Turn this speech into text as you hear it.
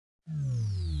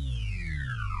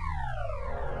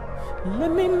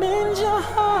Let me mend your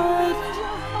heart.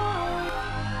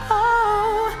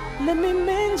 Oh, let me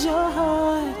mend your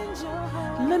heart.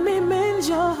 Let me mend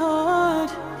your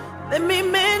heart. Let me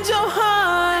mend your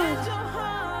heart.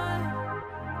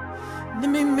 Let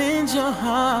me mend your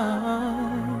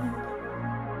heart.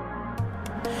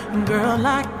 Girl,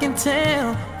 I can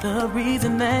tell the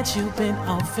reason that you've been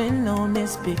off and on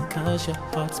is because your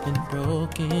heart's been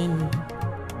broken.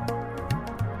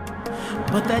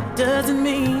 But that doesn't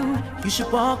mean you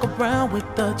should walk around with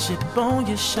a chip on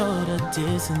your shoulder,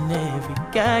 dissing every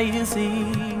guy you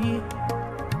see.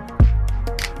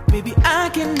 Baby, I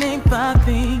can name 5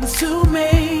 things to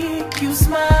make you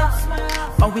smile.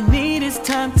 All we need is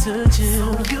time to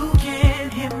chill. So you can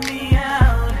hear me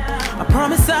out. I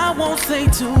promise I won't say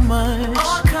too much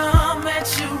or come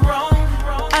at you wrong.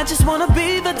 I just wanna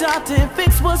be the doctor and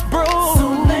fix what's broke.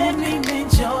 So let me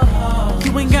mend your heart.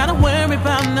 You ain't gotta worry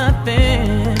about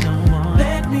nothing no more.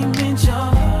 Let me mend your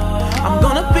heart. I'm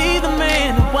gonna be the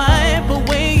man to wipe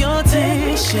away your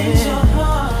tears.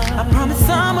 I promise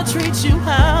I'ma treat you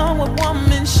how a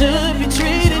woman should be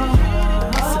treated.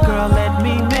 So girl, let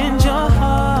me mend your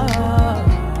heart.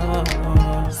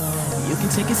 You can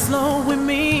take it slow with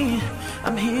me.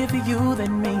 I'm here for you,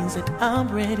 that means that I'm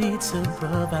ready to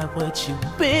provide what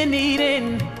you've been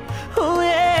needing. Oh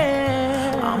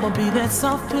yeah, I'ma be that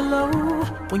soft pillow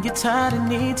when you're tired and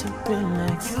need to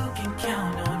relax. You can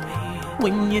count on me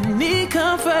when you need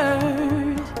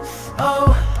comfort.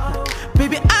 Oh,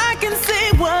 baby, I can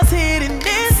see what's hidden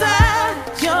inside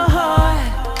your heart.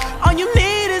 All you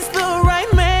need is the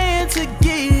right man to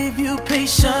give you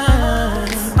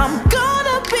patience. I'm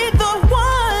gonna be the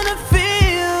one to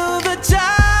feel the child.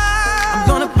 I'm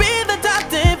gonna be the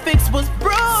doctor and fix what's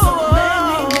broke. So let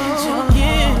me mend your heart.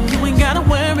 Yeah, you ain't gotta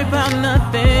worry about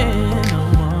nothing no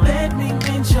more. Let me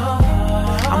mend your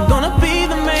heart. I'm gonna be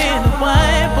the man to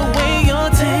wipe away your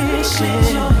tears.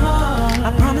 I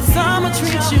promise I'ma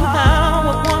treat you how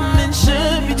a woman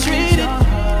should be treated.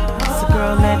 So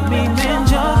girl, let me mend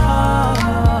your heart.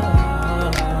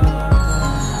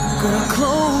 Girl,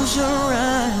 close your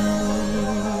eyes.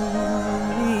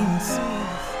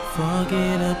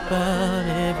 Forget about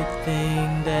everything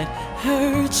that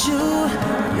hurt you.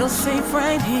 You're safe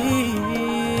right here.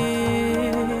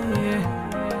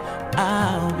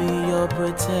 I'll be your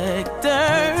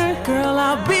protector. Girl,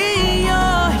 I'll be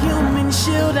your human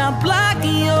shield. I'll block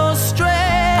your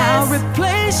stress. I'll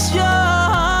replace your